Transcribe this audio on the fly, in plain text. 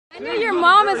know your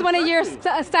mom is one of your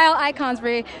style icons,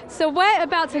 Bree. So what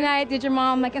about tonight did your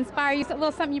mom like inspire you? A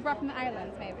little something you brought from the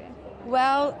islands, maybe?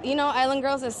 Well, you know, island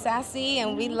girls are sassy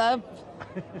and we love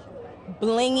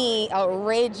blingy,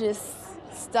 outrageous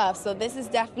stuff. So this is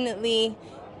definitely,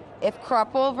 if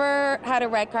Crop Over had a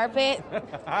red carpet,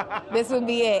 this would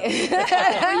be it.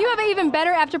 Well, you have an even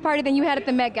better after party than you had at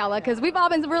the Met Gala, because we're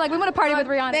like, we want to party with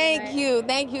Rihanna.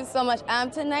 Thank you so much.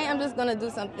 Tonight I'm just gonna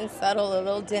do something subtle, a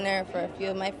little dinner for a few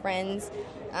of my friends,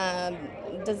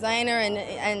 designer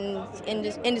and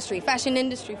fashion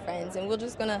industry friends, and we're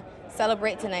just gonna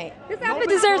celebrate tonight. This outfit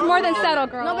deserves more than subtle,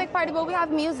 girl. No big party, but we have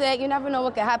music. You never know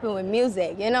what could happen with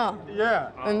music, you know?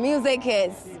 Yeah. When music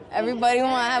hits, everybody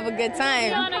want to have a good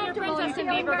time. Rihanna, your friend Justin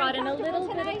Bieber got in a little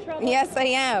bit of trouble. Yes, I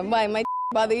am. Why, my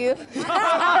bother you? Oh,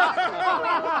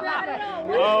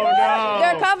 no.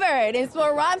 They're covered in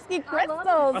Swarovski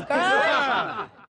crystals, girl.